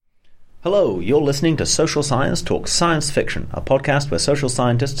Hello, you're listening to Social Science Talks Science Fiction, a podcast where social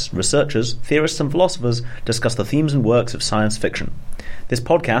scientists, researchers, theorists and philosophers discuss the themes and works of science fiction. This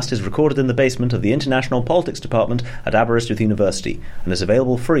podcast is recorded in the basement of the International Politics Department at Aberystwyth University and is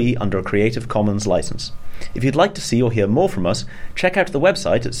available free under a Creative Commons license. If you'd like to see or hear more from us, check out the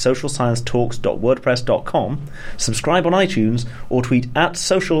website at socialsciencetalks.wordpress.com, subscribe on iTunes, or tweet at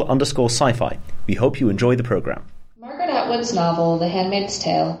social_sci-fi. We hope you enjoy the program. Margaret Atwood's novel, The Handmaid's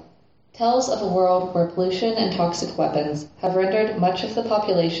Tale, tells of a world where pollution and toxic weapons have rendered much of the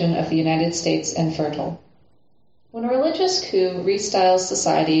population of the United States infertile. When a religious coup restyles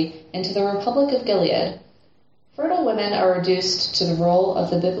society into the Republic of Gilead, fertile women are reduced to the role of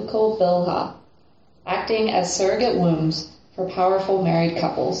the biblical Bilhah, acting as surrogate wombs for powerful married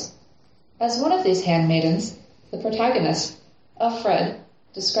couples. As one of these handmaidens, the protagonist, Offred,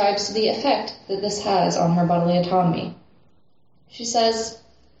 describes the effect that this has on her bodily autonomy. She says,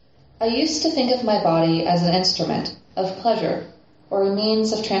 "I used to think of my body as an instrument of pleasure or a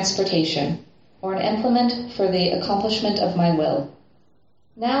means of transportation or an implement for the accomplishment of my will.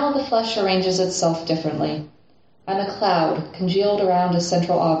 Now the flesh arranges itself differently. I'm a cloud congealed around a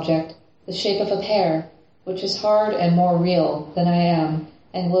central object, the shape of a pear, which is hard and more real than I am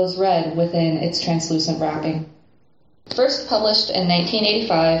and glows red within its translucent wrapping." First published in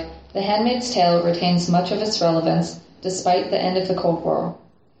 1985, The Handmaid's Tale retains much of its relevance despite the end of the Cold War.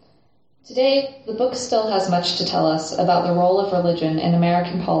 Today, the book still has much to tell us about the role of religion in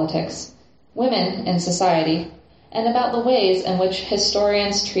American politics, women in society, and about the ways in which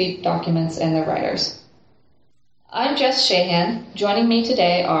historians treat documents and their writers. I'm Jess Shahan. Joining me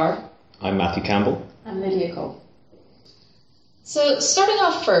today are... I'm Matthew Campbell. I'm Lydia Cole. So, starting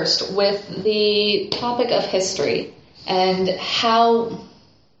off first with the topic of history and how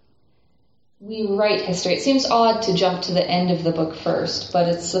we write history. It seems odd to jump to the end of the book first, but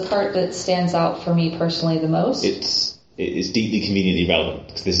it's the part that stands out for me personally the most. It is deeply conveniently relevant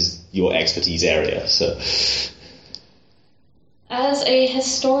because this is your expertise area. So, as a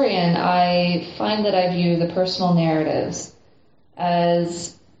historian, I find that I view the personal narratives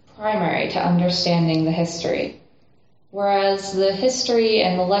as primary to understanding the history, whereas the history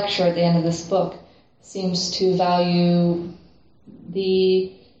and the lecture at the end of this book seems to value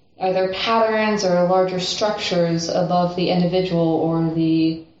the either patterns or larger structures above the individual or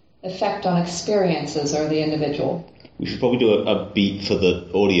the effect on experiences or the individual. We should probably do a beat for the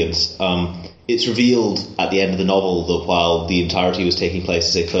audience. It's revealed at the end of the novel that while the entirety was taking place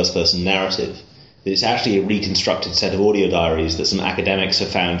as a first-person narrative, that it's actually a reconstructed set of audio diaries that some academics have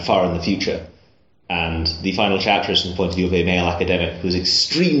found far in the future. And the final chapter is from the point of view of a male academic who is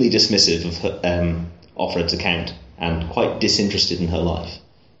extremely dismissive of Offred's account and quite disinterested in her life.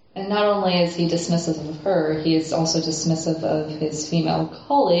 And not only is he dismissive of her, he is also dismissive of his female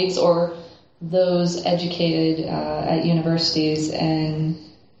colleagues or those educated at universities in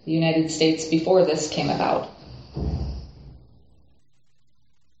the United States before this came about.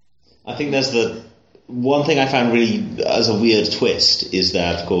 I think there's the one thing I found really as a weird twist is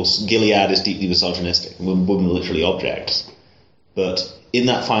that, of course, Gilead is deeply misogynistic. Women are literally objects. But in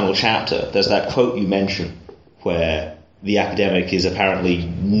that final chapter, there's that quote you mentioned where the academic is apparently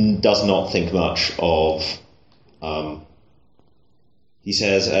does not think much of. He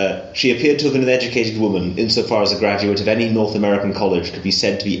says, "She appeared to have been an educated woman insofar as a graduate of any North American college could be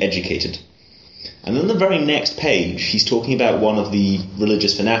said to be educated." And then the very next page, he's talking about one of the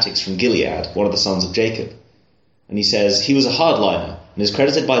religious fanatics from Gilead, one of the sons of Jacob. And he says, "He was a hardliner and is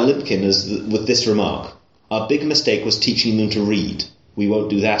credited by Limpkin with this remark: 'Our big mistake was teaching them to read. We won't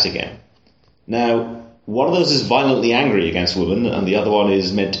do that again.'" Now, one of those is violently angry against women, and the other one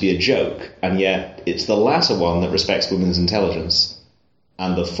is meant to be a joke, and yet it's the latter one that respects women's intelligence,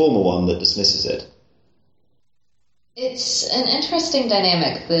 and the former one that dismisses it. It's an interesting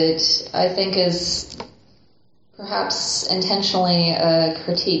dynamic that I think is perhaps intentionally a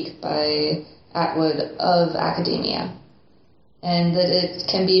critique by Atwood of academia, and that it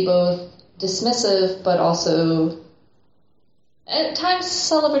can be both dismissive but also at times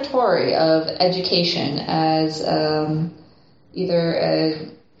celebratory of education as either a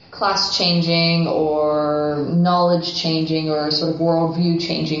class-changing or knowledge-changing or sort of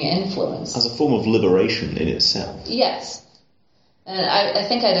worldview-changing influence. As a form of liberation in itself. Yes. And I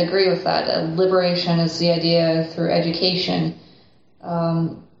think I'd agree with that. Liberation is the idea through education.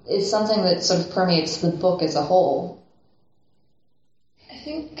 Is something that sort of permeates the book as a whole. I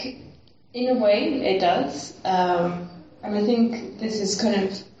think, in a way, it does. And I think this is kind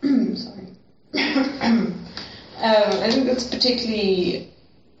of... sorry. I think that's particularly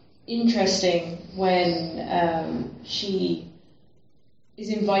interesting when she is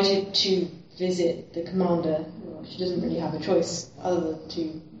invited to visit the commander. Well, she doesn't really have a choice other than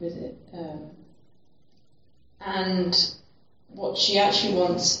to visit. And what she actually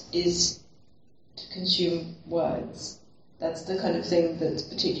wants is to consume words. That's the kind of thing that's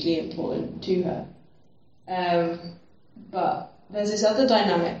particularly important to her. But there's this other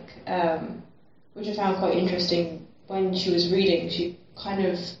dynamic, which I found quite interesting when she was reading. She kind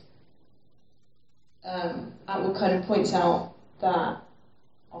of, Atwood kind of points out that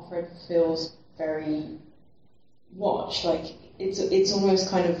Offred feels very watched, like it's almost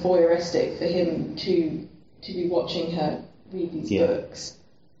kind of voyeuristic for him to be watching her read these books.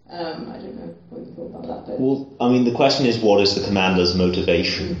 I don't know what you thought about that. But well, I mean, the question is, what is the commander's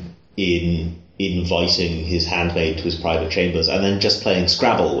motivation in inviting his handmaid to his private chambers and then just playing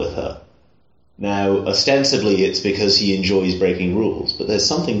Scrabble with her? Now, ostensibly, it's because he enjoys breaking rules, but there's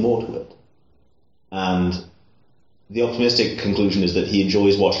something more to it. And the optimistic conclusion is that he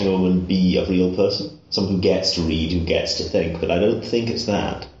enjoys watching a woman be a real person, someone who gets to read, who gets to think, but I don't think it's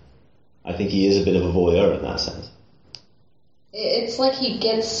that. I think he is a bit of a voyeur in that sense. It's like he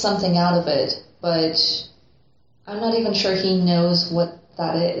gets something out of it, but I'm not even sure he knows what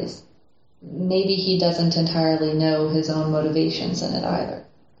that is. Maybe he doesn't entirely know his own motivations in it either.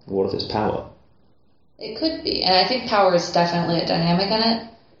 What if it's power? It could be, and I think power is definitely a dynamic in it,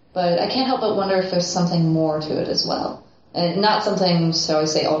 but I can't help but wonder if there's something more to it as well. And not something, so I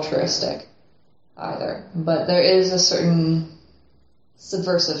say, altruistic either, but there is a certain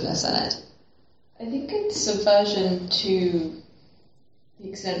subversiveness in it. I think it's subversion to the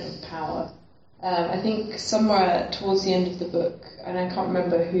extent of power. I think somewhere towards the end of the book, and I can't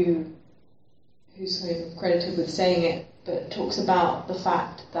remember who's kind of credited with saying it, but it talks about the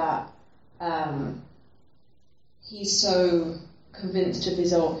fact that he's so convinced of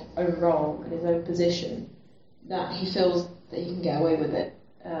his own role and his own position that he feels that he can get away with it.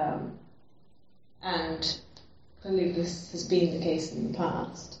 And clearly this has been the case in the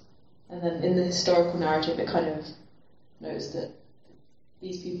past. And then in the historical narrative it kind of knows that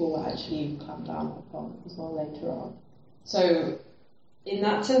these people were actually clamped down upon as well later on. So in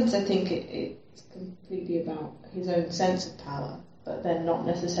that sense I think it's completely about his own sense of power, but then not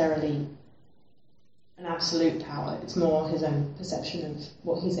necessarily an absolute power. It's more his own perception of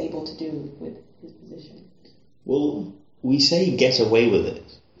what he's able to do with his position. Well, we say get away with it,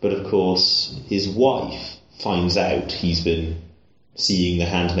 but of course his wife finds out he's been seeing the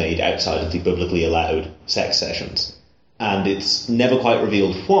handmaid outside of the publicly allowed sex sessions. And it's never quite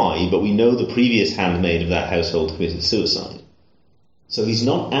revealed why, but we know the previous handmaid of that household committed suicide. So he's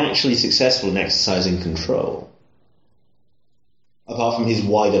not actually successful in exercising control, apart from his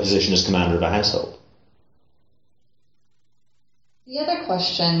wider position as commander of a household. The other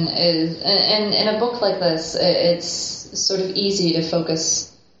question is, in a book like this, it's sort of easy to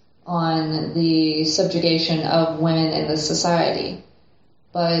focus on the subjugation of women in this society.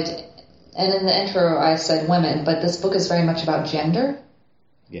 And in the intro I said women, but this book is very much about gender.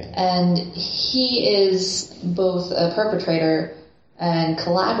 Yeah. And he is both a perpetrator and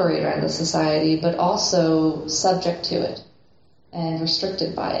collaborator in the society, but also subject to it and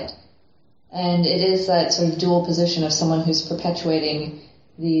restricted by it. And it is that sort of dual position of someone who's perpetuating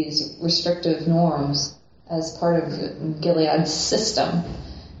these restrictive norms as part of Gilead's system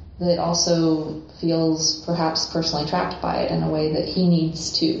that also feels perhaps personally trapped by it in a way that he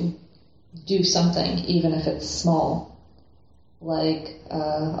needs to do something, even if it's small. Like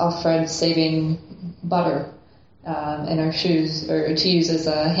Offred saving butter in her shoes, or to use as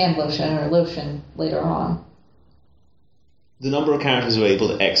a hand lotion or lotion later on. The number of characters who are able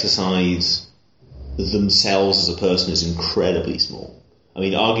to exercise themselves as a person is incredibly small. I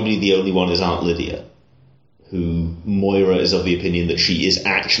mean, arguably the only one is Aunt Lydia, who Moira is of the opinion that she is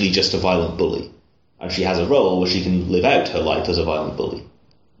actually just a violent bully, and she has a role where she can live out her life as a violent bully.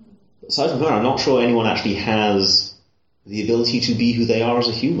 Aside from her, I'm not sure anyone actually has the ability to be who they are as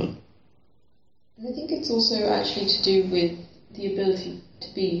a human. And I think it's also actually to do with the ability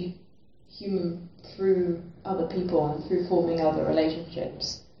to be human through other people and through forming other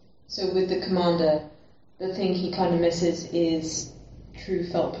relationships. So with the commander, the thing he kind of misses is true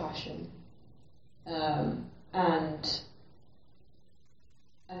felt passion. And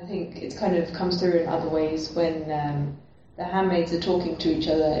I think it kind of comes through in other ways when the handmaids are talking to each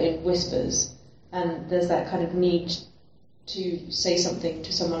other in whispers, and there's that kind of need to say something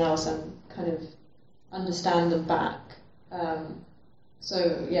to someone else and kind of understand them back.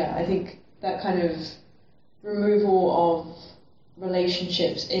 So yeah, I think that kind of removal of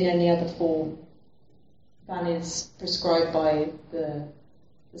relationships in any other form than is prescribed by the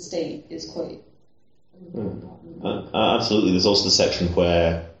state is quite Absolutely. There's also the section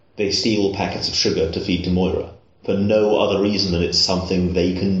where they steal packets of sugar to feed to Moira for no other reason than it's something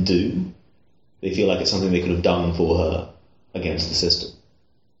they can do. They feel like it's something they could have done for her against the system.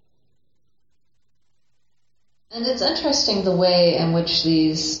 And it's interesting the way in which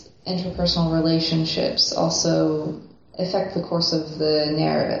these interpersonal relationships also affect the course of the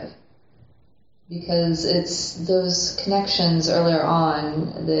narrative. Because it's those connections earlier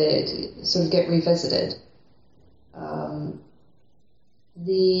on that sort of get revisited.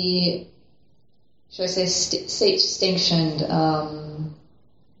 The, should I say, state-sanctioned,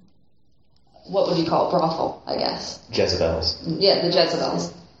 what would you call it? Brothel, I guess. Jezebels. Yeah, the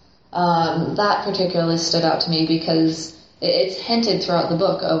Jezebels. That particularly stood out to me because it's hinted throughout the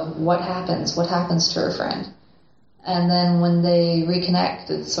book of what happens to her friend. And then when they reconnect,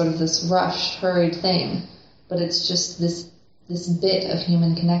 it's sort of this rushed, hurried thing. But it's just this bit of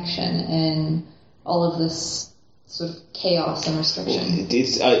human connection and all of this sort of chaos and restriction.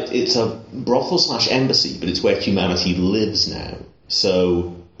 It's a brothel/embassy, but it's where humanity lives now.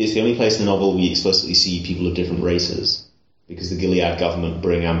 So it's the only place in the novel we explicitly see people of different races, because the Gilead government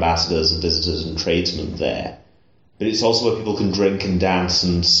bring ambassadors and visitors and tradesmen there. But it's also where people can drink and dance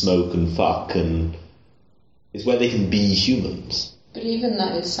and smoke and fuck, and it's where they can be humans. But even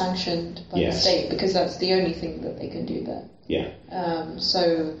that is sanctioned by the state, because that's the only thing that they can do there. Yeah.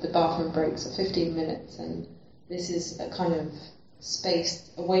 So the bathroom breaks at 15 minutes, and this is a kind of space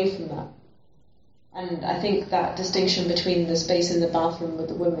away from that. And I think that distinction between the space in the bathroom with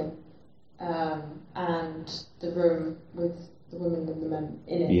the women and the room with the women and the men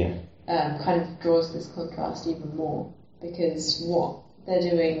in it kind of draws this contrast even more, because what they're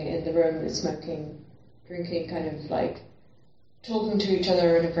doing in the room is smoking, drinking, kind of like talking to each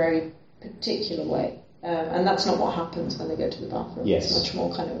other in a very particular way. And that's not what happens when they go to the bathroom. Yes. It's much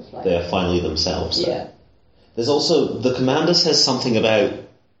more kind of like... They're finally themselves. Yeah. There's also... The commander says something about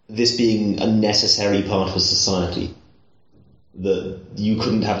this being a necessary part of a society. That you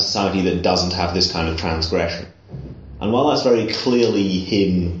couldn't have a society that doesn't have this kind of transgression. And while that's very clearly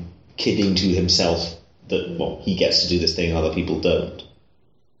him kidding to himself that, well, he gets to do this thing and other people don't,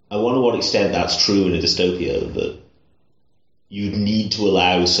 I wonder what extent that's true in a dystopia, that you'd need to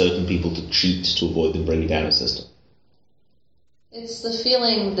allow certain people to cheat to avoid them bringing down a system. It's the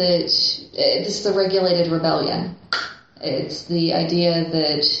feeling that it's the regulated rebellion. It's the idea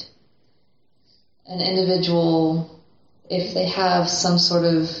that an individual, if they have some sort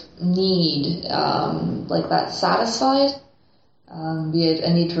of need like that satisfied, be it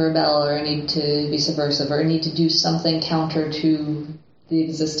a need to rebel or a need to be subversive or a need to do something counter to the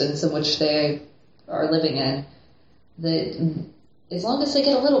existence in which they are living in, that as long as they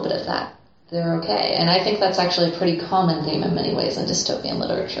get a little bit of that, they're okay. And I think that's actually a pretty common theme in many ways in dystopian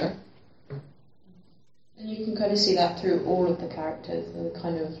literature. And you can kind of see that through all of the characters, the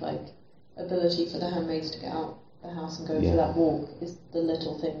kind of like ability for the handmaids to get out the house and go for that walk is the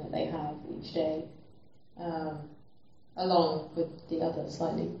little thing that they have each day, along with the other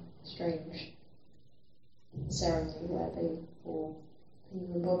slightly strange ceremony where they all...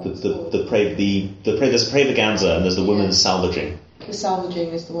 There's a Pravaganza and there's the women's salvaging. The salvaging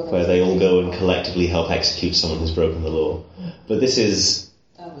is the one where they all go and collectively help execute someone who's broken the law. But this is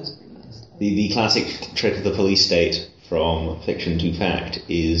that was pretty nice. The classic trick of the police state from fiction to fact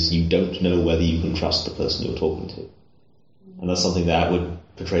is you don't know whether you can trust the person you're talking to. And that's something that Atwood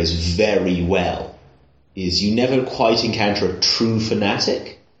portrays very well, is you never quite encounter a true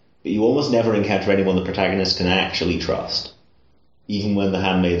fanatic, but you almost never encounter anyone the protagonist can actually trust. Even when the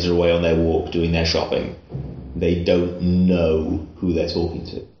handmaids are away on their walk doing their shopping, they don't know who they're talking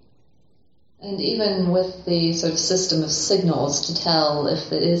to. And even with the sort of system of signals to tell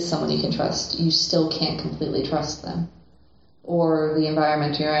if it is someone you can trust, you still can't completely trust them. Or the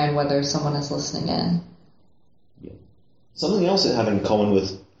environment you're in, whether someone is listening in. Yeah. Something else it had in common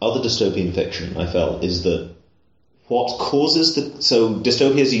with other dystopian fiction, I felt, is that what causes so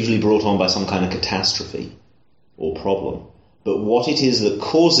dystopia is usually brought on by some kind of catastrophe or problem. But what it is that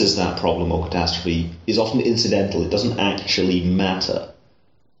causes that problem or catastrophe is often incidental. It doesn't actually matter.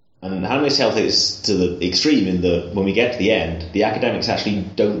 And Handmaid's Tale takes to the extreme in that when we get to the end, the academics actually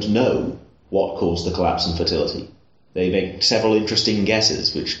don't know what caused the collapse in fertility. They make several interesting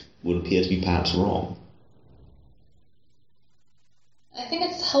guesses, which would appear to be perhaps wrong. I think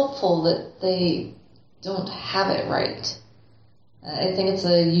it's helpful that they don't have it right. I think it's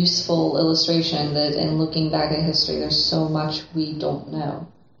a useful illustration that in looking back at history, there's so much we don't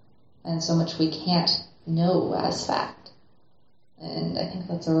know, and so much we can't know as fact. And I think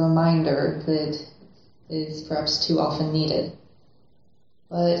that's a reminder that is perhaps too often needed.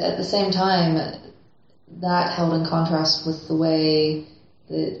 But at the same time, that held in contrast with the way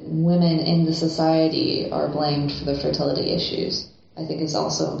that women in the society are blamed for the fertility issues, I think is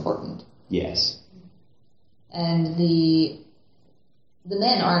also important. Yes. And the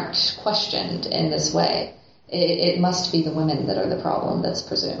men aren't questioned in this way. It must be the women that are the problem that's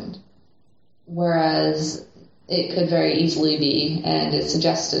presumed. Whereas it could very easily be, and it's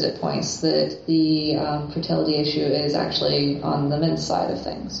suggested at points, that the fertility issue is actually on the men's side of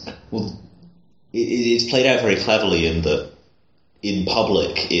things. Well, it's played out very cleverly in that in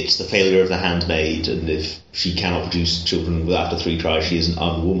public it's the failure of the handmaid, and if she cannot produce children after 3 tries, she is an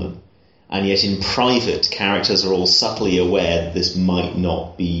unwoman. And yet in private, characters are all subtly aware that this might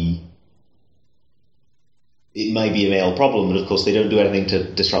not be... It may be a male problem, but of course they don't do anything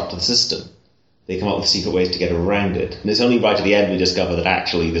to disrupt the system. They come up with secret ways to get around it. And it's only right at the end we discover that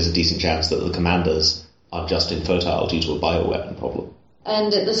actually there's a decent chance that the commanders are just infertile due to a bioweapon problem.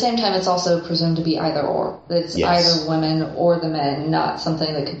 And at the same time, it's also presumed to be either or. It's either women or the men, not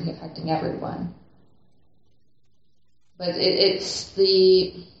something that could be affecting everyone. But it's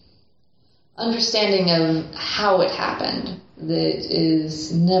the understanding of how it happened that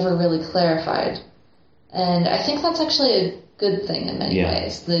is never really clarified. And I think that's actually a good thing in many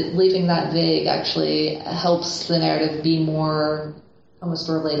ways. That leaving that vague actually helps the narrative be more almost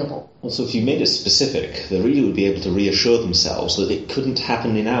relatable. Also, if you made it specific, the reader would be able to reassure themselves that it couldn't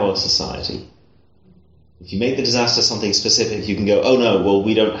happen in our society. If you make the disaster something specific, you can go, oh no, well,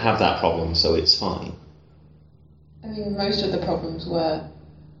 we don't have that problem, so it's fine. I mean, most of the problems were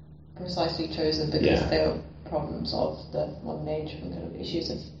precisely chosen because they were problems of the modern age, and kind of issues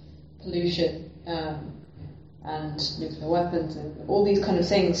of pollution, and nuclear weapons, and all these kind of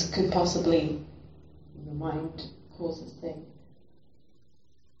things could possibly, in your mind, cause this thing.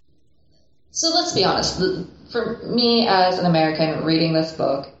 So let's be honest, for me as an American reading this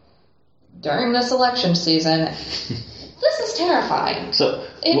book, during this election season, this is terrifying.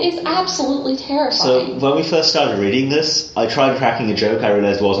 It is absolutely terrifying. So when we first started reading this, I tried cracking a joke. I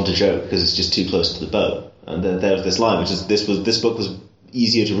realised it wasn't a joke because it's just too close to the bow. And then there was this line, which is this book was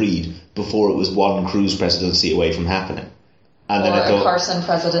easier to read before it was one Cruz presidency away from happening. And then I thought, a Carson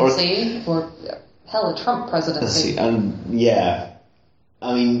presidency, or hell, a Trump presidency. And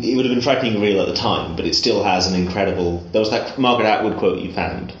I mean, it would have been frighteningly real at the time, but it still has an incredible... There was that Margaret Atwood quote you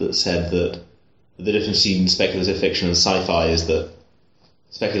found that said that the difference between speculative fiction and sci-fi is that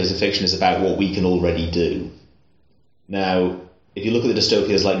speculative fiction is about what we can already do. Now, if you look at the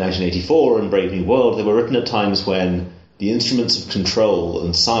dystopias like 1984 and Brave New World, they were written at times when the instruments of control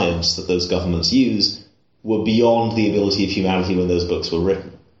and science that those governments use were beyond the ability of humanity when those books were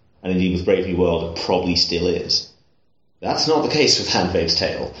written. And indeed, with Brave New World, it probably still is. That's not the case with Handmaid's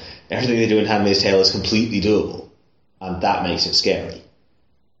Tale. Everything they do in Handmaid's Tale is completely doable, and that makes it scary.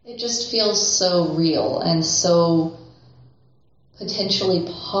 It just feels so real and so potentially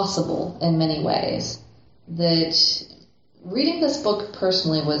possible in many ways that reading this book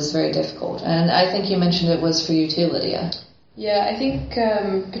personally was very difficult. And I think you mentioned it was for you too, Lydia. Yeah, I think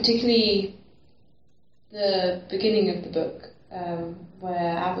particularly the beginning of the book,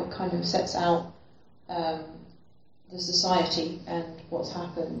 where Atwood kind of sets out the society and what's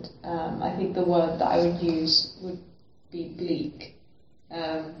happened. I think the word that I would use would be bleak,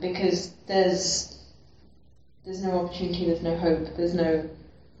 because there's no opportunity, there's no hope, there's no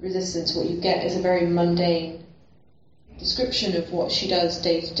resistance. What you get is a very mundane description of what she does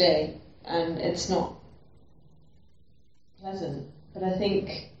day to day, and it's not pleasant. But I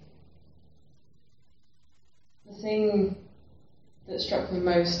think the thing that struck me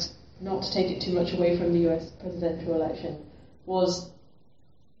most, not to take it too much away from the US presidential election, was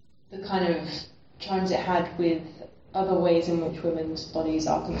the kind of chimes it had with other ways in which women's bodies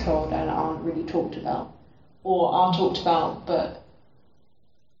are controlled and aren't really talked about, or are talked about but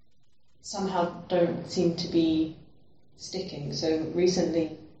somehow don't seem to be sticking. So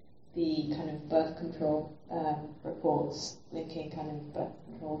recently, the kind of birth control reports linking kind of birth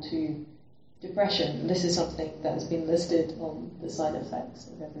control to depression. This is something that has been listed on the side effects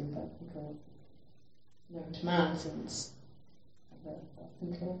of every birth control known to man since birth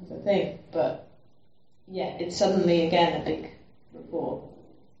control was a thing. But yeah, it's suddenly again a big report.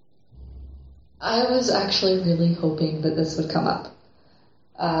 I was actually really hoping that this would come up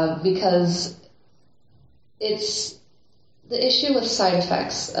because it's the issue with side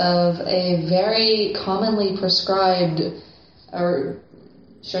effects of a very commonly prescribed, or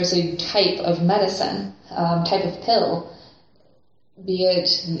should I say, type of medicine, type of pill, be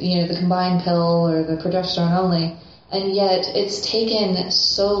it the combined pill or the progesterone only, and yet it's taken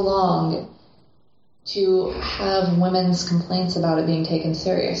so long to have women's complaints about it being taken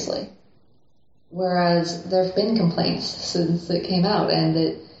seriously. Whereas there have been complaints since it came out, and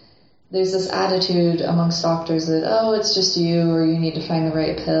that there's this attitude amongst doctors that, oh, it's just you, or you need to find the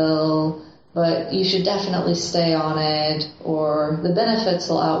right pill, but you should definitely stay on it, or the benefits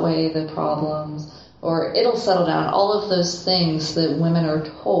will outweigh the problems, or it'll settle down. All of those things that women are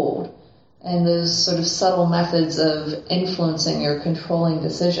told, and those sort of subtle methods of influencing or controlling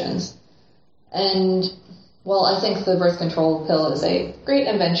decisions. And while I think the birth control pill is a great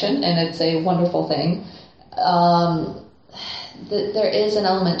invention, and it's a wonderful thing, there is an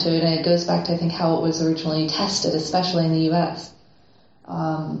element to it, and it goes back to, I think, how it was originally tested, especially in the U.S.,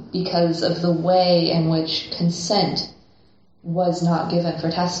 because of the way in which consent was not given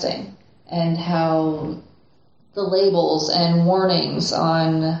for testing, and how the labels and warnings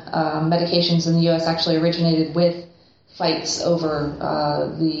on medications in the U.S. actually originated with fights over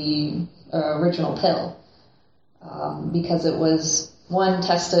the original pill, because it was, one,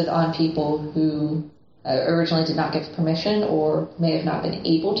 tested on people who originally did not give permission, or may have not been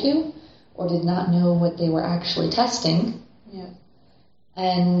able to, or did not know what they were actually testing. Yeah.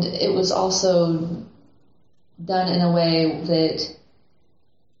 And it was also done in a way that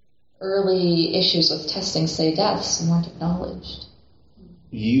early issues with testing, say deaths, weren't acknowledged.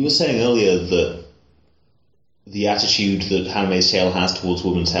 You were saying earlier that the attitude that Handmaid's Tale has towards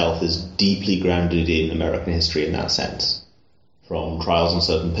women's health is deeply grounded in American history in that sense. From trials on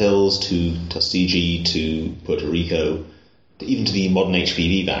certain pills to Tuskegee to Puerto Rico, even to the modern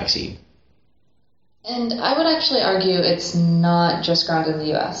HPV vaccine. And I would actually argue it's not just grounded in the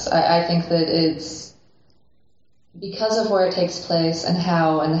U.S. I think that it's because of where it takes place and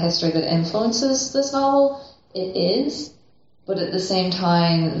how and the history that influences this novel, it is. But at the same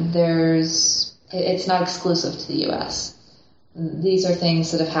time, it's not exclusive to the U.S. These are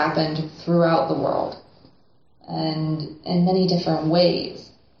things that have happened throughout the world, and in many different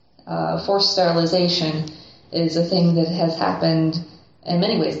ways. Forced sterilization is a thing that has happened in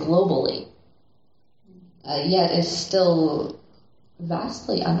many ways globally, yet is still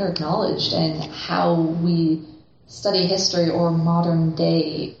vastly underacknowledged in how we study history or modern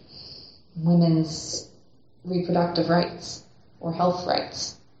day women's reproductive rights or health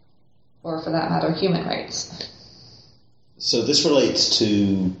rights, or for that matter, human rights. So this relates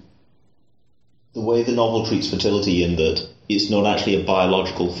to the way the novel treats fertility, in that it's not actually a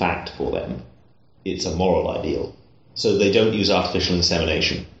biological fact for them. It's a moral ideal. So they don't use artificial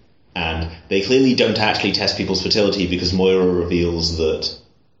insemination. And they clearly don't actually test people's fertility, because Moira reveals that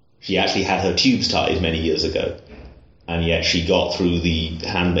she actually had her tubes tied many years ago, and yet she got through the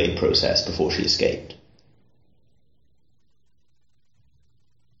handmaid process before she escaped.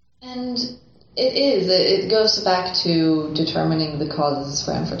 And it goes back to determining the causes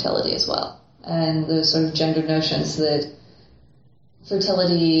for infertility as well, and the sort of gendered notions that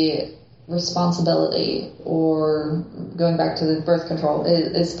fertility responsibility, or going back to the birth control,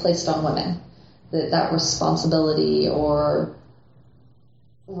 is placed on women. That responsibility or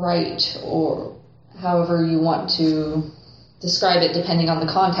right, or however you want to describe it depending on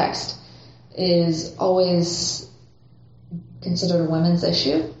the context, is always considered a women's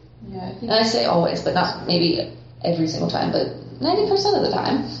issue. Yeah, and I say always, but not maybe every single time, but 90% of the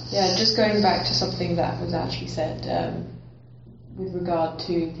time. Yeah, just going back to something that was actually said with regard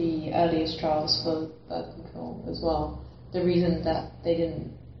to the earliest trials for birth control as well. The reason that they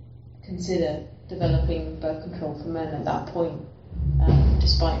didn't consider developing birth control for men at that point,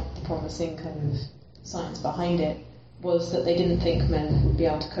 despite the promising kind of science behind it, was that they didn't think men would be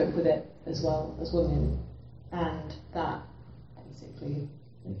able to cope with it as well as women, and that basically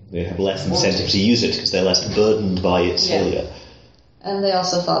they have less incentive to use it because they're less burdened by its failure. And they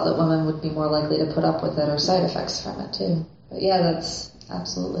also thought that women would be more likely to put up with it, or side effects from it too. But yeah, that's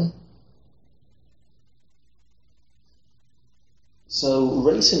absolutely. So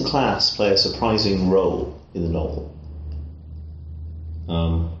race and class play a surprising role in the novel.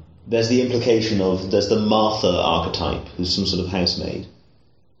 There's the implication of, there's the Martha archetype, who's some sort of housemaid,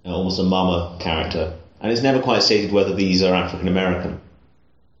 almost a mama character, and it's never quite stated whether these are African American.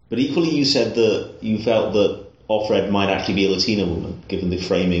 But equally, you said that you felt that Offred might actually be a Latina woman, given the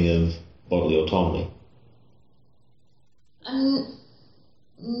framing of bodily autonomy.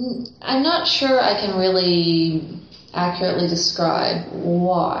 I'm not sure I can really accurately describe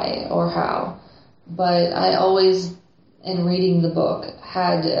why or how, but I always, in reading the book,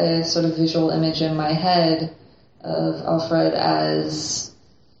 had a sort of visual image in my head of Offred as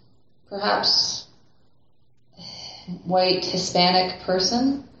perhaps white Hispanic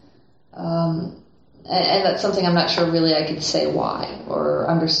person. And that's something I'm not sure really I could say why or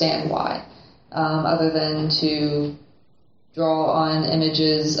understand why, other than to draw on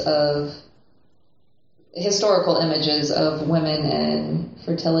images of historical images of women and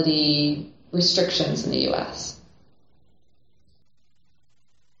fertility restrictions in the U.S.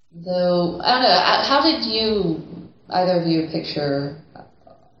 Though, I don't know, how did either of you picture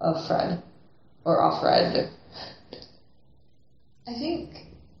of Fred? Or Offred? I think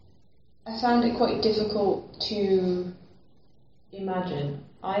I found it quite difficult to imagine.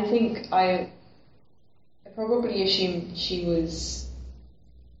 I think I probably assumed she was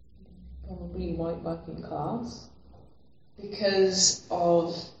probably white working class because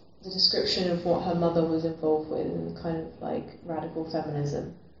of the description of what her mother was involved with and kind of like radical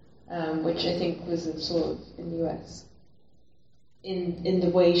feminism, which I think was sort of in the US. In the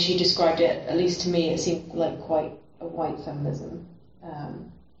way she described it, at least to me, it seemed like quite a white feminism.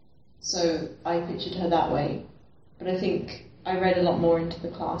 So I pictured her that way. But I think I read a lot more into the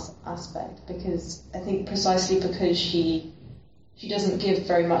class aspect because I think precisely because she doesn't give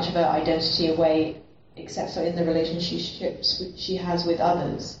very much of her identity away except for in the relationships she has with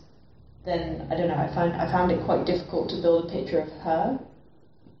others, then I don't know, I found it quite difficult to build a picture of her.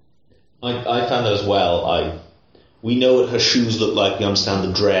 I found that as well. We know what her shoes look like, we understand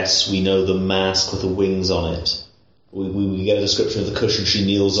the dress, we know the mask with the wings on it. We get a description of the cushion she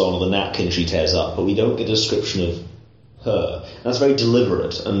kneels on or the napkin she tears up, but we don't get a description of her. And that's very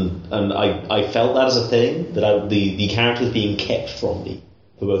deliberate, and I felt that as a thing, that the character was being kept from me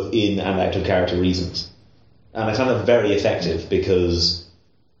for both in and out of character reasons. And I found that very effective because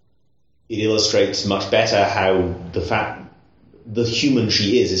it illustrates much better how the human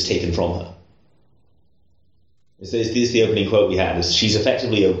she is taken from her. This is the opening quote we had. She's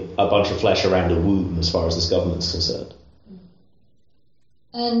effectively a bunch of flesh around a womb as far as this government's concerned.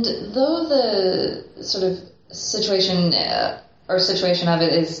 And though the sort of situation of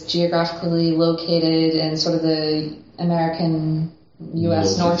it is geographically located in sort of the American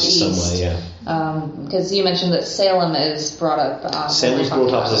U.S. Northeast, somewhere, yeah. Because you mentioned that Salem is brought up. Salem's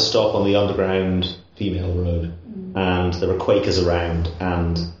brought up as a stop on the underground female road, and there are Quakers around,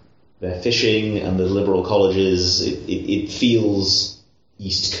 and they're fishing, and the liberal colleges. It feels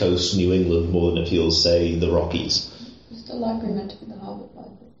East Coast New England more than it feels, say, the Rockies. Is the library meant to be the Harvard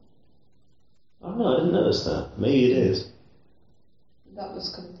Library? Oh no, I didn't notice that. Maybe it is. That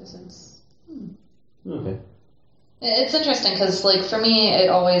was kind of the sense. Okay. It's interesting because, like, for me, it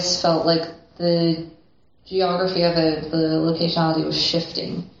always felt like the geography of it, the locationality was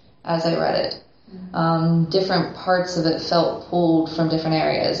shifting as I read it. Different parts of it felt pulled from different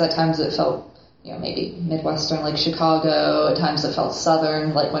areas. At times it felt, maybe Midwestern, like Chicago. At times it felt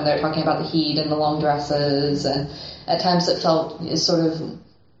Southern, like when they're talking about the heat and the long dresses. And at times it felt sort of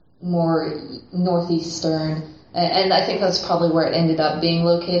more Northeastern. And I think that's probably where it ended up being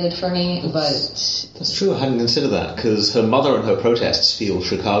located for me. That's true. I hadn't considered that because her mother and her protests feel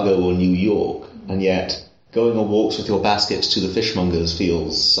Chicago or New York, and yet going on walks with your baskets to the fishmongers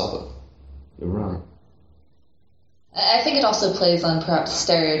feels Southern. You're right. I think it also plays on perhaps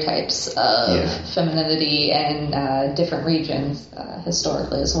stereotypes of femininity in different regions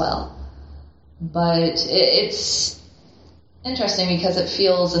historically as well. But it's interesting because it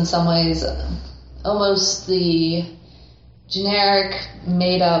feels in some ways almost the generic,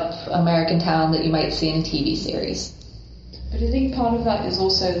 made-up American town that you might see in a TV series. But I think part of that is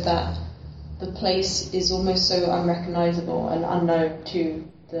also that the place is almost so unrecognisable and unknown to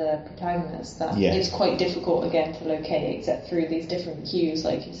the protagonist that it's quite difficult again to locate except through these different cues,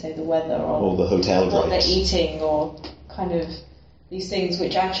 like you say, the weather or the hotel what they're eating, or kind of these things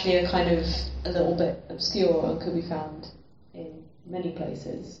which actually are kind of a little bit obscure and could be found in many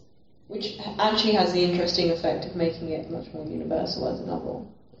places, which actually has the interesting effect of making it much more universal as a novel.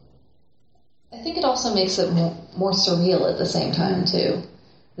 I think it also makes it more surreal at the same time too.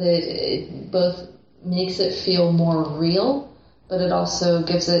 That it both makes it feel more real, but it also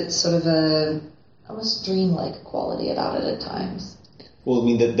gives it sort of a almost dreamlike quality about it at times. Well, I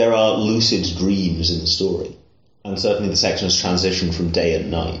mean, there are lucid dreams in the story, and certainly the sections transition from day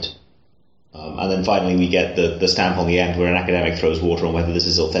and night. And then finally we get the stamp on the end where an academic throws water on whether this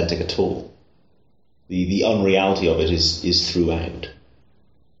is authentic at all. The unreality of it is throughout.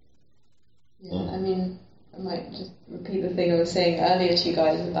 Yeah, I mean, I might just repeat the thing I was saying earlier to you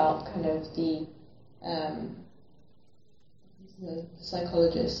guys about kind of the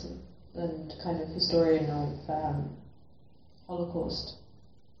psychologist and kind of historian of Holocaust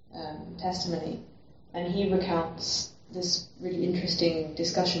testimony, and he recounts this really interesting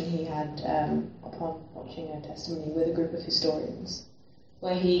discussion he had upon watching a testimony with a group of historians,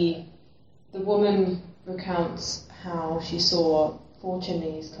 where the woman recounts how she saw 4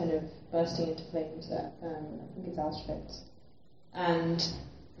 chimneys kind of bursting into flames at, I think it's Auschwitz, and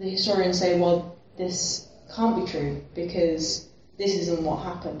the historians say, well, this can't be true because this isn't what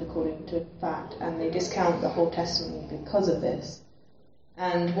happened according to fact, and they discount the whole testimony because of this.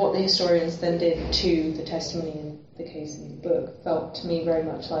 And what the historians then did to the testimony in the case in the book felt to me very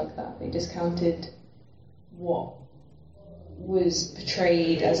much like that. They discounted what was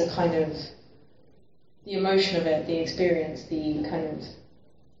portrayed as a kind of the emotion of it, the experience, the kind of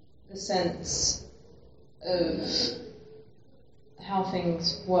the sense of how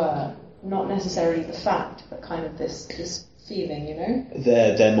things were, not necessarily the fact, but kind of this feeling, you know?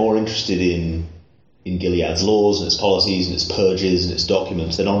 They're more interested in Gilead's laws and its policies and its purges and its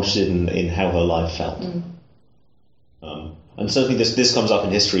documents. They're not interested in how her life felt. And certainly this comes up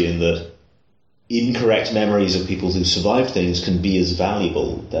in history in that incorrect memories of people who survived things can be as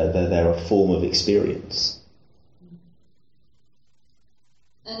valuable. They're a form of experience.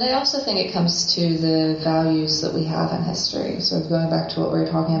 And I also think it comes to the values that we have in history. Sort of going back to what we were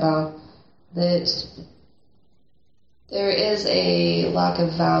talking about, that there is a lack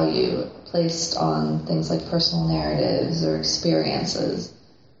of value placed on things like personal narratives or experiences,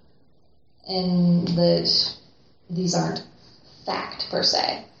 and that these aren't fact per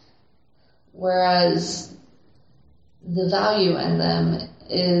se. Whereas the value in them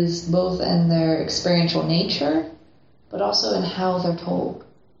is both in their experiential nature, but also in how they're told.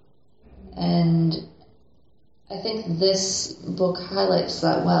 And I think this book highlights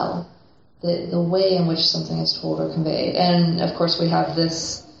that well, the way in which something is told or conveyed. And of course we have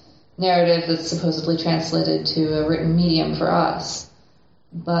this narrative that's supposedly translated to a written medium for us,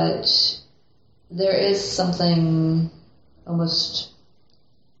 but there is something almost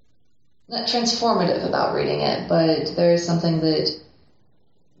not transformative about reading it, but there is something that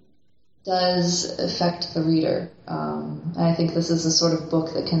does affect the reader. And I think this is the sort of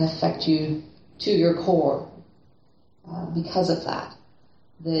book that can affect you to your core because of that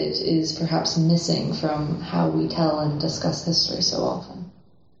is perhaps missing from how we tell and discuss history so often.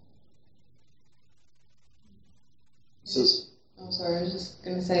 I'm sorry, I was just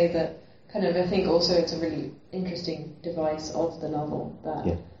going to say that kind of I think also it's a really interesting device of the novel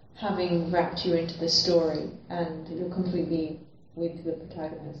that having wrapped you into the story and you're completely with the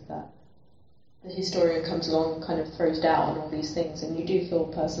protagonist, that the historian comes along and kind of throws doubt on all these things and you do feel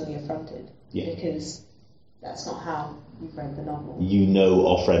personally affronted because that's not how you've read the novel. You know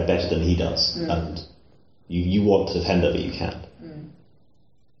Offred better than he does, and you want to defend her, but you can't.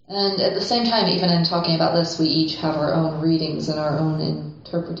 And at the same time, even in talking about this, we each have our own readings and our own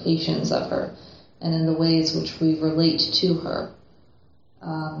interpretations of her, and in the ways which we relate to her,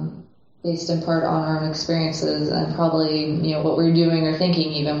 based in part on our own experiences and probably what we were doing or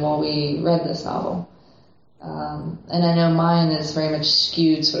thinking even while we read this novel. And I know mine is very much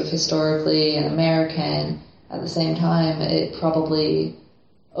skewed sort of historically and American. At the same time, it probably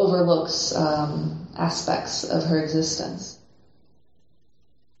overlooks aspects of her existence.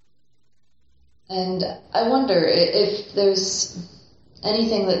 And I wonder if there's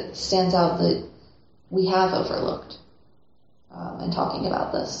anything that stands out that we have overlooked in talking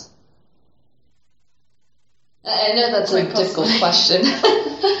about this. I know that's a difficult question,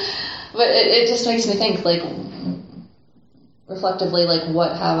 but it just makes me think, reflectively,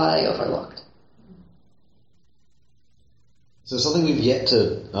 what have I overlooked? So something we've yet to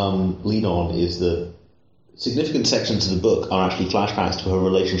lean on is that significant sections of the book are actually flashbacks to her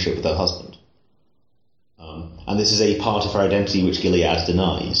relationship with her husband. And this is a part of her identity which Gilead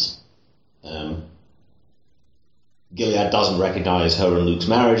denies. Gilead doesn't recognise her and Luke's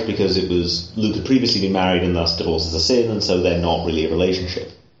marriage because Luke had previously been married and thus divorce is a sin, and so they're not really a relationship.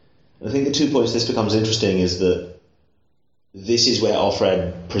 And I think the 2 points this becomes interesting is that this is where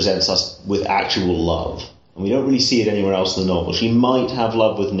Offred presents us with actual love. And we don't really see it anywhere else in the novel. She might have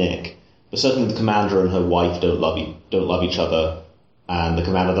love with Nick, but certainly the commander and her wife don't love each other, and the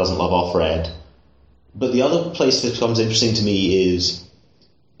commander doesn't love Offred. But the other place that becomes interesting to me is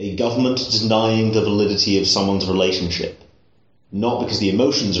a government denying the validity of someone's relationship. Not because the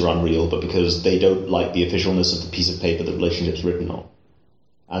emotions are unreal, but because they don't like the officialness of the piece of paper the relationship's written on.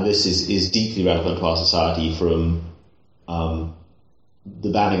 And this is deeply relevant to our society, from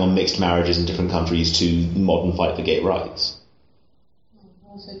the banning on mixed marriages in different countries to the modern fight for gay rights.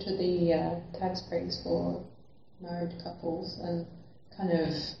 Also to the tax breaks for married couples and kind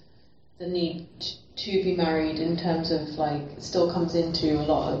of the need to be married in terms of it still comes into a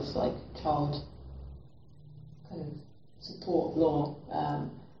lot of child kind of support law.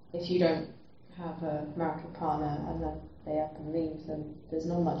 If you don't have a marital partner and then they up and leave, then there's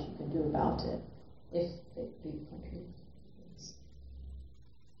not much you can do about it if they leave the country.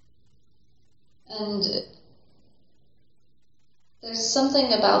 And there's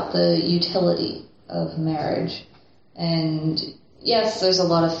something about the utility of marriage. And yes, there's a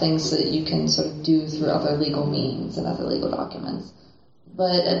lot of things that you can sort of do through other legal means and other legal documents.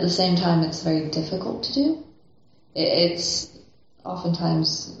 But at the same time, it's very difficult to do. It's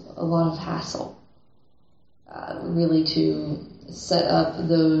oftentimes a lot of hassle, really, to set up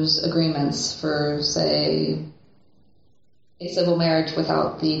those agreements for, say, a civil marriage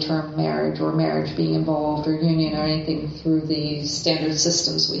without the term marriage or marriage being involved or union or anything through the standard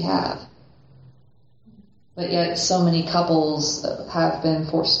systems we have. But yet so many couples have been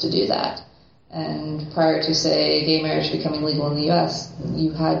forced to do that. And prior to, say, gay marriage becoming legal in the U.S.,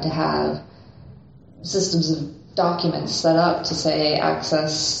 you had to have systems of documents set up to, say,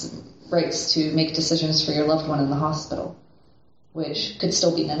 access rights to make decisions for your loved one in the hospital, which could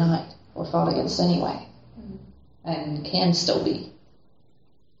still be denied or fought against anyway, and can still be,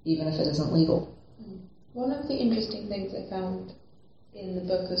 even if it isn't legal. One of the interesting things I found in the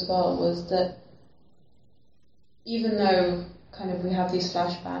book as well was that even though kind of we have these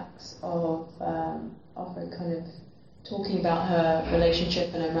flashbacks of her kind of talking about her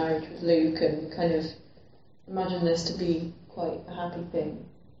relationship and her marriage with Luke and kind of imagine this to be quite a happy thing,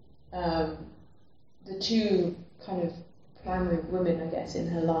 the two kind of primary women, I guess, in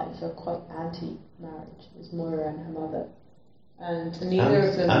her life are quite anti-marriage. There's Moira and her mother. And neither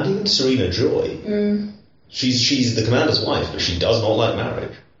of them... And even Serena Joy. She's the commander's wife, but she does not like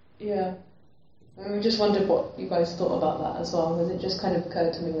marriage. Yeah. And we just wondered what you guys thought about that as well, because it just kind of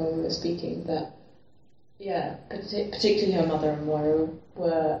occurred to me when we were speaking that, yeah, particularly her mother and Moira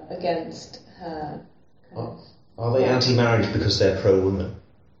were against her kind of... Are they anti-marriage because they're pro-woman?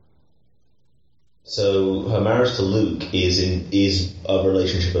 So her marriage to Luke is a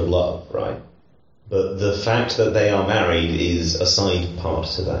relationship of love, right? But the fact that they are married is a side part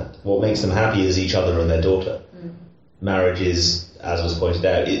to that. What makes them happy is each other and their daughter. Marriage is, as was pointed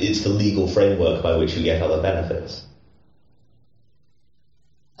out, it's the legal framework by which you get other benefits.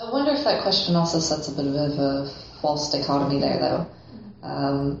 I wonder if that question also sets a bit of a false dichotomy there, though,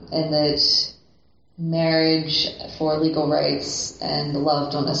 in that marriage for legal rights and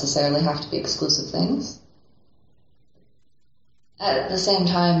love don't necessarily have to be exclusive things. At the same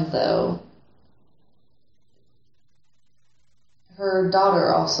time, though, her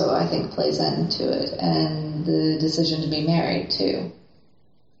daughter also, I think, plays into it, and the decision to be married, too.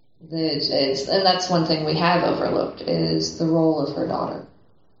 And that's one thing we have overlooked, is the role of her daughter.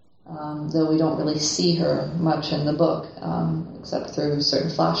 Though we don't really see her much in the book, except through certain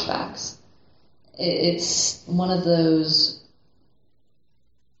flashbacks. It's one of those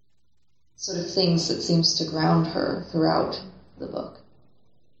sort of things that seems to ground her throughout the book.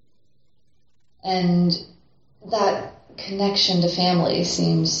 And that connection to family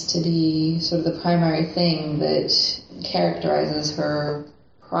seems to be sort of the primary thing that characterizes her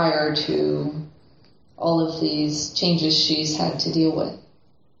prior to all of these changes she's had to deal with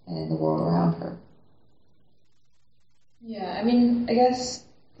in the world around her. Yeah, I mean, I guess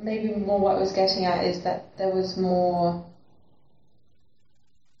maybe more what I was getting at is that there was more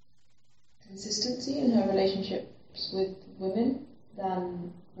consistency in her relationships with women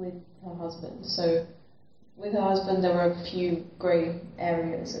than with her husband. So with her husband, there were a few grey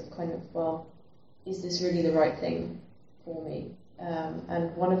areas of kind of, well, is this really the right thing for me?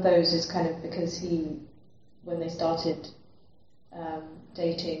 And one of those is kind of because when they started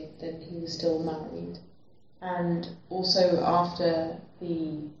dating, then he was still married. And also after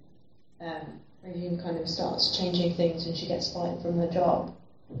the regime kind of starts changing things and she gets fired from her job,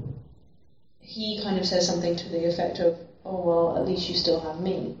 he kind of says something to the effect of, oh, well, at least you still have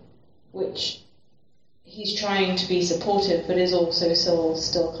me, which he's trying to be supportive, but is also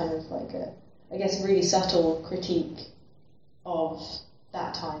still kind of like a really subtle critique of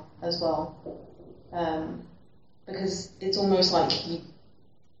that time as well. Because it's almost like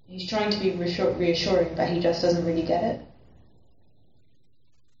he's trying to be reassuring, but he just doesn't really get it.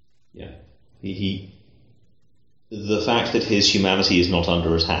 Yeah. The fact that his humanity is not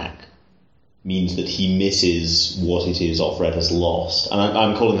under attack means that he misses what it is Offred has lost. And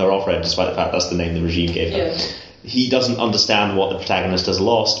I'm calling her Offred despite the fact that's the name the regime gave her. Yeah. He doesn't understand what the protagonist has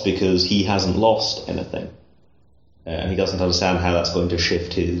lost because he hasn't lost anything. And he doesn't understand how that's going to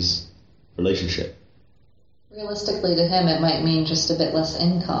shift his relationship. Realistically, to him, it might mean just a bit less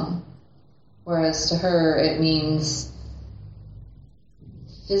income, whereas to her, it means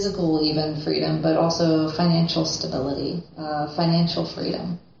physical even freedom, but also financial stability, financial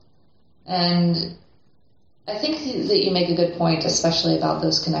freedom. And I think that you make a good point, especially about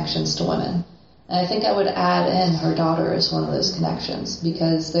those connections to women. And I think I would add in her daughter as one of those connections,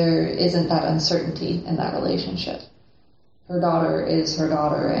 because there isn't that uncertainty in that relationship. Her daughter is her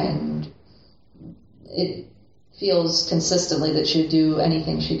daughter, and it feels consistently that she would do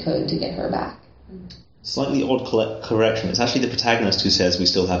anything she could to get her back. Slightly odd correction. It's actually the protagonist who says we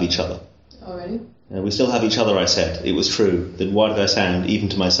still have each other. Oh, really? We still have each other, I said. It was true. Then why did I sound, even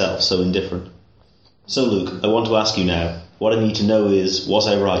to myself, so indifferent? So, Luke, I want to ask you now. What I need to know is, was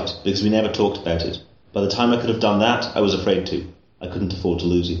I right? Because we never talked about it. By the time I could have done that, I was afraid to. I couldn't afford to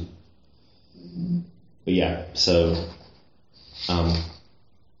lose you. But yeah, so...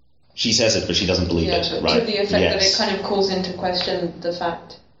 she says it, but she doesn't believe it, but right? to the effect that it kind of calls into question the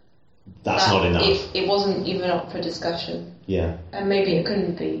fact that's that not enough. It wasn't even up for discussion. Yeah. And maybe it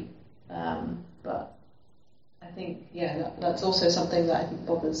couldn't be. But I think, that's also something that I think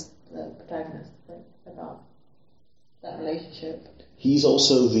bothers the protagonist about that relationship. He's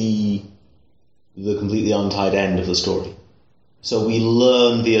also the completely untied end of the story. So we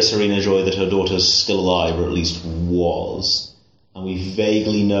learn via Serena Joy that her daughter's still alive, or at least was, and we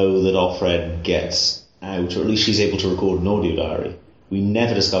vaguely know that Offred gets out, or at least she's able to record an audio diary. We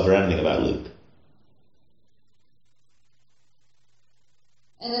never discover anything about Luke.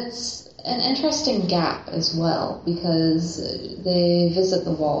 And it's an interesting gap as well, because they visit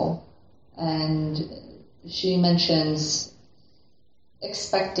the wall, and she mentions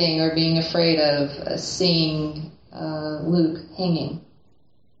expecting or being afraid of seeing Luke hanging.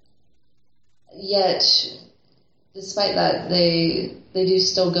 Yet, despite that, they do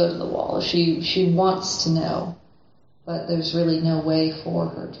still go to the wall. She wants to know, but there's really no way for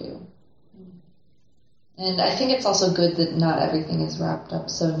her to. And I think it's also good that not everything is wrapped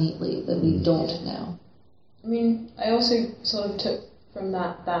up so neatly that we don't know. I mean, I also sort of took from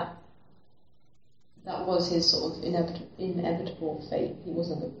that was his sort of inevitable fate. He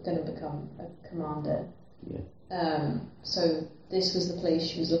wasn't going to become a commander. Yeah. So this was the place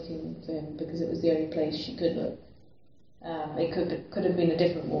she was looking for him, because it was the only place she could look. It could have been a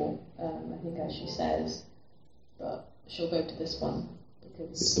different wall, I think, as she says, but she'll go to this one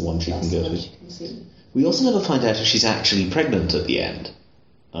because it's the one she that's can go the one to. She can see. We also never find out if she's actually pregnant at the end.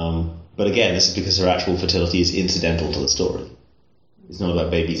 But again, this is because her actual fertility is incidental to the story. It's not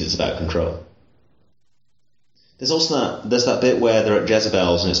about babies, it's about control. There's also that bit where they're at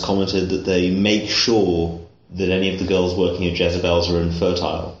Jezebel's, and it's commented that they make sure that any of the girls working at Jezebel's are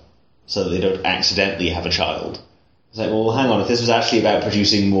infertile, so that they don't accidentally have a child. It's like, well, hang on, if this was actually about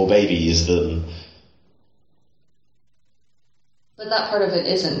producing more babies, then... But that part of it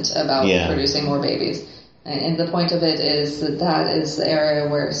isn't about producing more babies. And the point of it is that is the area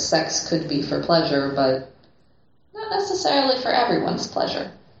where sex could be for pleasure, but not necessarily for everyone's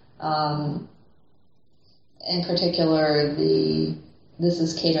pleasure. In particular, this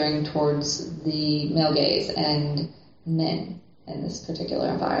is catering towards the male gaze and men in this particular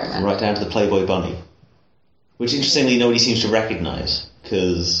environment. Right down to the Playboy bunny. Which, interestingly, nobody seems to recognise,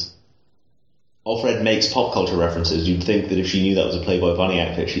 because Offred makes pop culture references. You'd think that if she knew that was a Playboy bunny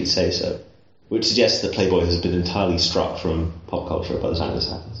outfit, she'd say so. Which suggests that Playboy has been entirely struck from pop culture by the time this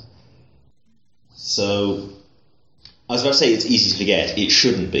happens. So, I was about to say it's easy to forget. It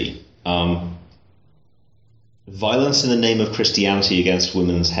shouldn't be. Violence in the name of Christianity against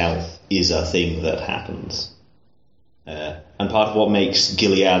women's health is a thing that happens. And part of what makes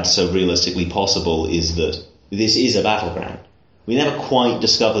Gilead so realistically possible is that this is a battleground. We never quite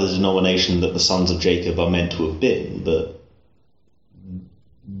discover the denomination that the sons of Jacob are meant to have been, but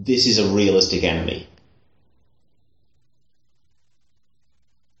this is a realistic enemy.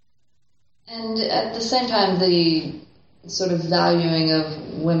 And at the same time, the sort of valuing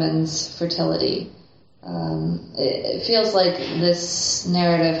of women's fertility. It feels like this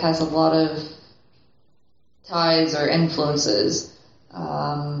narrative has a lot of ties or influences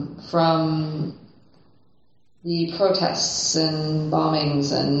from the protests and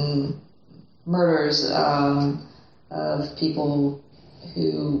bombings and murders of people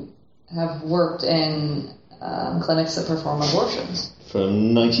who have worked in clinics that perform abortions.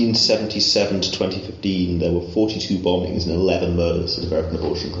 From 1977 to 2015, there were 42 bombings and 11 murders at American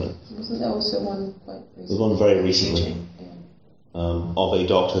abortion clinics. Wasn't there also one quite recently? There was one very recently of a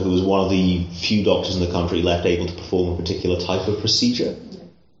doctor who was one of the few doctors in the country left able to perform a particular type of procedure,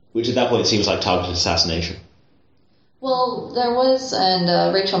 which at that point seems like targeted assassination. Well, there was,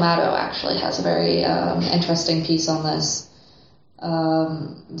 and Rachel Maddow actually has a very interesting piece on this,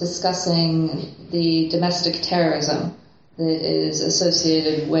 discussing the domestic terrorism that is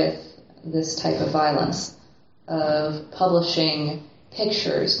associated with this type of violence, of publishing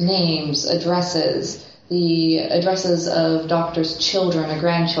pictures, names, addresses, the addresses of doctors' children or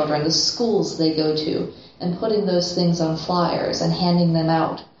grandchildren, the schools they go to, and putting those things on flyers and handing them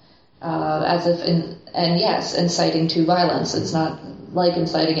out as if, inciting to violence. It's not like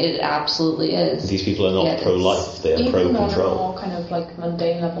inciting, it absolutely is. These people are not pro-life, they are pro-control. Even on a more kind of like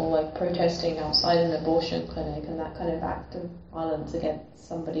mundane level, like protesting outside an abortion clinic and that kind of act of violence against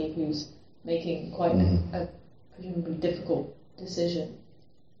somebody who's making quite a presumably difficult decision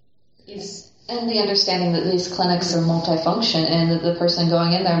is... And the understanding that these clinics are multifunction and that the person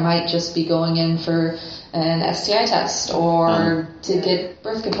going in there might just be going in for an STI test or to get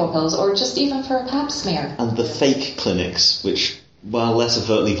birth control pills or just even for a pap smear. And the fake clinics, which, while less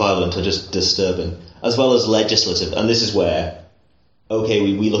overtly violent, are just disturbing, as well as legislative. And this is where, okay,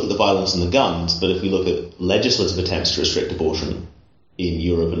 we look at the violence and the guns, but if we look at legislative attempts to restrict abortion in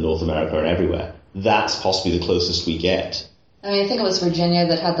Europe and North America and everywhere, that's possibly the closest we get. I mean, I think it was Virginia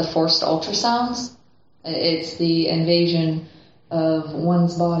that had the forced ultrasounds. It's the invasion of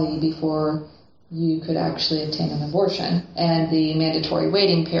one's body before you could actually obtain an abortion, and the mandatory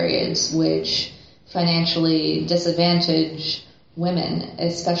waiting periods, which financially disadvantage women,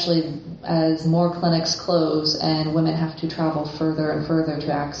 especially as more clinics close and women have to travel further and further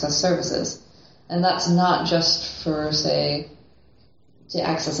to access services. And that's not just for, say, to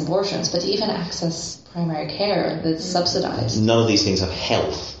access abortions, but to even access primary care that's subsidized. None of these things have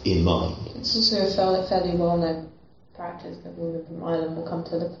health in mind. It's also a fairly well-known practice that women from Ireland will come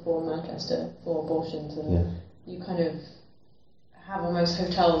to Liverpool and Manchester for abortions, and you kind of have almost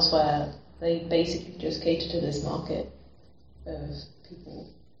hotels where they basically just cater to this market of people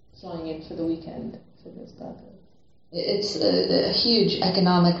flying in for the weekend for this purpose. It's a huge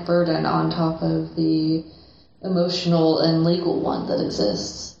economic burden on top of the emotional and legal one that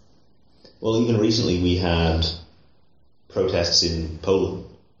exists. Well, even recently we had protests in Poland,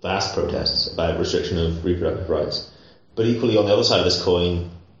 vast protests about restriction of reproductive rights. But equally, on the other side of this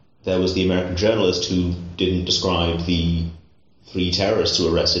coin, there was the American journalist who didn't describe the 3 terrorists who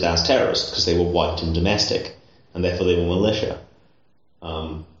were arrested as terrorists because they were white and domestic, and therefore they were militia.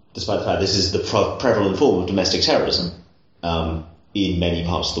 Despite the fact this is the prevalent form of domestic terrorism in many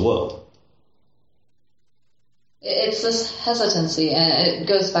parts of the world. It's this hesitancy, and it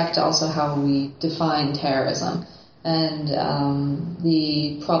goes back to also how we define terrorism and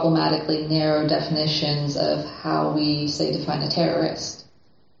the problematically narrow definitions of how we, say, define a terrorist.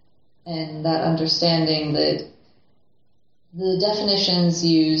 And that understanding that the definitions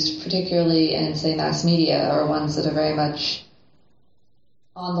used, particularly in, say, mass media, are ones that are very much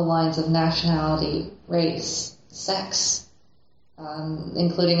on the lines of nationality, race, sex,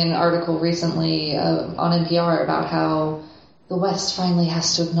 including an article recently on NPR about how the West finally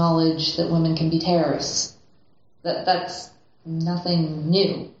has to acknowledge that women can be terrorists. That's nothing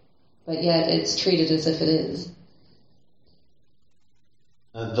new, but yet it's treated as if it is.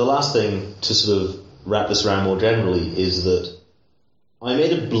 The last thing to sort of wrap this around more generally is that I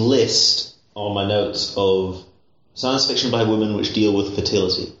made a list on my notes of science fiction by women which deal with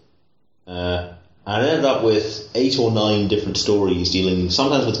fertility. I ended up with 8 or 9 different stories dealing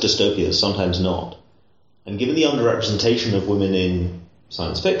sometimes with dystopias, sometimes not. And given the underrepresentation of women in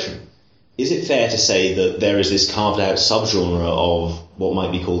science fiction, is it fair to say that there is this carved-out subgenre of what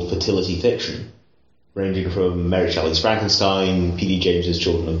might be called fertility fiction, ranging from Mary Shelley's Frankenstein, P.D. James's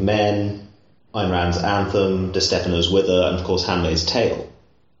Children of Men, Ayn Rand's Anthem, De Stefano's Wither, and of course Handmaid's Tale?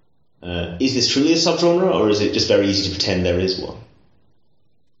 Is this truly a subgenre, or is it just very easy to pretend there is one?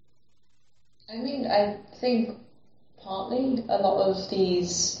 I mean, I think partly a lot of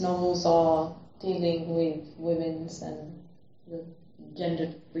these novels are dealing with women's and the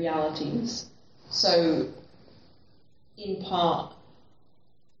gendered realities. So, in part,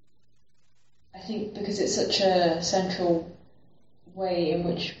 I think because it's such a central way in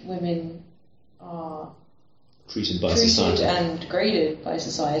which women are treated society and graded by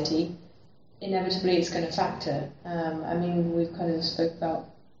society, inevitably it's going to factor. I mean, we've kind of spoke about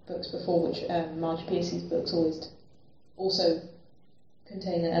books before, which Marge Piercy's books always also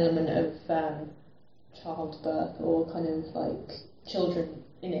contain an element of childbirth or kind of like children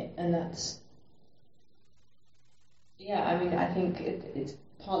in it, and that's I mean, I think it's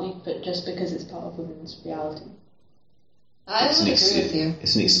partly but just because it's part of women's reality. I would agree with you.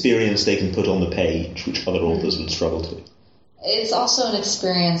 It's an experience they can put on the page, which other authors would struggle to. It's also an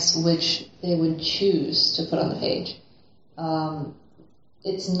experience which they would choose to put on the page.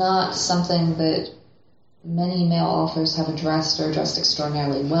 It's not something that many male authors have addressed or addressed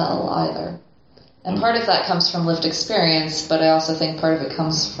extraordinarily well either. And part of that comes from lived experience, but I also think part of it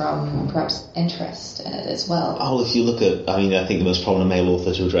comes from perhaps interest in it as well. Oh, if you look at, I think the most prominent male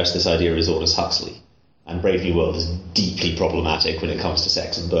author to address this idea is Aldous Huxley. And Brave New World is deeply problematic when it comes to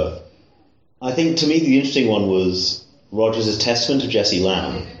sex and birth. I think, to me, the interesting one was Rogers' Testament of Jessie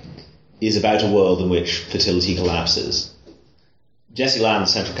Lamb is about a world in which fertility collapses. Jessie Land, the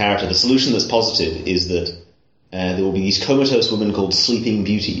central character, the solution that's posited is that there will be these comatose women called sleeping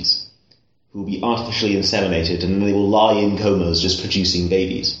beauties who will be artificially inseminated, and they will lie in comas just producing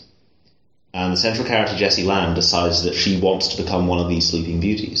babies. And the central character, Jessie Land, decides that she wants to become one of these sleeping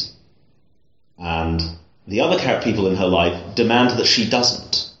beauties. And the other people in her life demand that she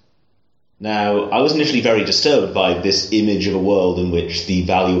doesn't. Now, I was initially very disturbed by this image of a world in which the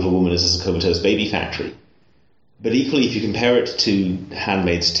value of a woman is as a comatose baby factory. But equally, if you compare it to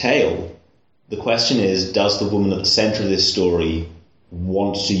Handmaid's Tale, the question is, does the woman at the centre of this story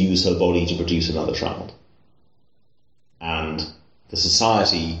want to use her body to produce another child? And the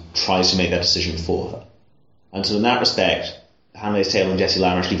society tries to make that decision for her. And so in that respect, Handmaid's Tale and Jessie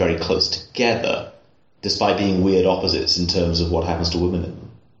Land are actually very close together, despite being weird opposites in terms of what happens to women in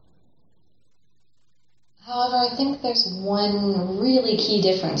them. However, I think there's one really key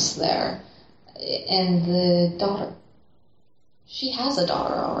difference there, and the daughter. She has a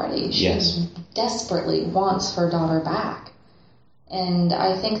daughter already. She desperately wants her daughter back. And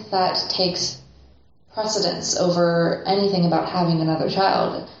I think that takes precedence over anything about having another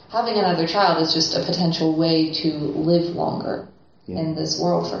child. Having another child is just a potential way to live longer in this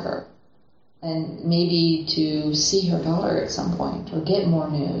world for her. And maybe to see her daughter at some point, or get more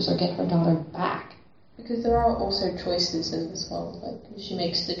news, or get her daughter back. Because there are also choices in this world. Like, she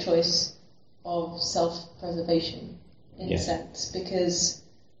makes the choice of self-preservation, in a sense, because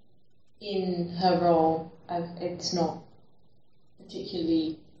in her role, it's not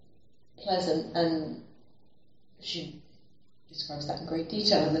particularly pleasant, and she describes that in great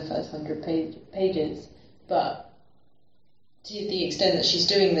detail in the first 100 pages, but to the extent that she's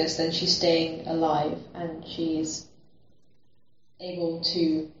doing this, then she's staying alive, and she's able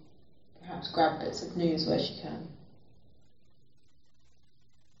to perhaps grab bits of news where she can.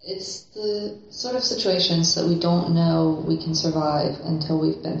 It's the sort of situations that we don't know we can survive until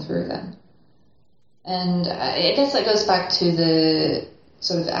we've been through them. And I guess that goes back to the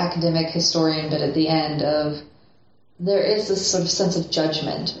sort of academic historian bit at the end of there is this sort of sense of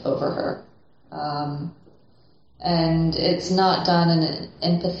judgment over her. And it's not done in an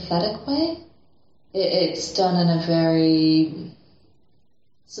empathetic way. It's done in a very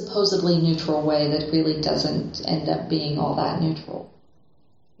supposedly neutral way that really doesn't end up being all that neutral.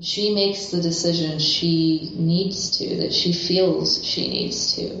 She makes the decision she needs to, that she feels she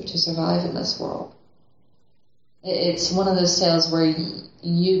needs to survive in this world. It's one of those tales where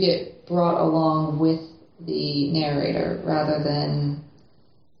you get brought along with the narrator rather than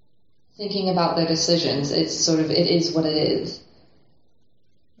thinking about their decisions. It's sort of, it is what it is.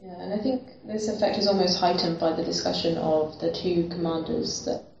 Yeah, and I think this effect is almost heightened by the discussion of the two commanders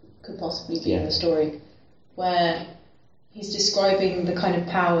that could possibly be in the story, where he's describing the kind of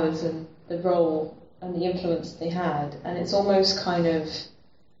powers and the role and the influence they had, and it's almost kind of,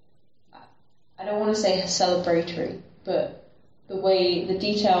 I don't want to say celebratory, but the way, the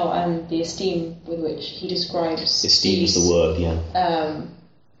detail and the esteem with which he describes esteems the word,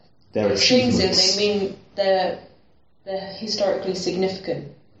 their achievements. I mean, they're historically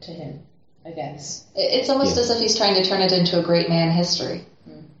significant to him, I guess. It's almost as if he's trying to turn it into a great man history.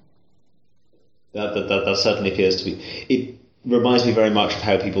 That certainly appears to be. It reminds me very much of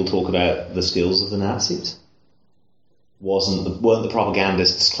how people talk about the skills of the Nazis. Weren't the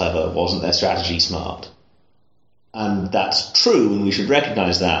propagandists clever? Wasn't their strategy smart? And that's true, and we should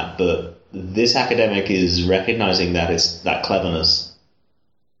recognise that. But this academic is recognising that cleverness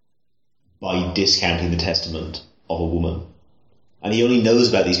by discounting the testament of a woman. And he only knows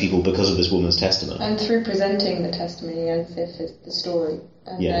about these people because of this woman's testament. And through presenting the testimony as if it's the story,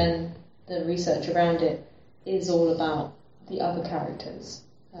 and then the research around it is all about the other characters,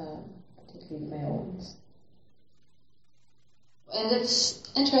 particularly the male ones. And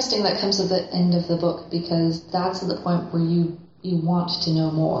it's interesting that comes at the end of the book, because that's at the point where you want to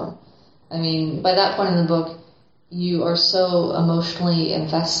know more. I mean, by that point in the book, you are so emotionally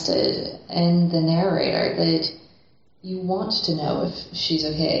invested in the narrator that you want to know if she's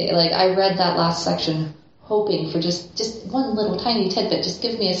okay. Like, I read that last section hoping for just one little tiny tidbit. Just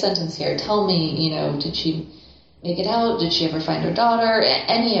give me a sentence here. Tell me, did she make it out? Did she ever find her daughter?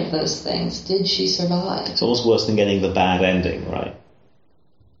 Any of those things. Did she survive? It's almost worse than getting the bad ending, right?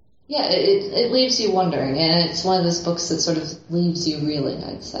 Yeah, it leaves you wondering, and it's one of those books that sort of leaves you reeling,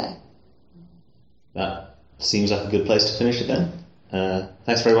 I'd say. That seems like a good place to finish it then.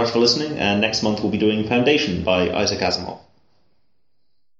 Thanks very much for listening, and next month we'll be doing Foundation by Isaac Asimov.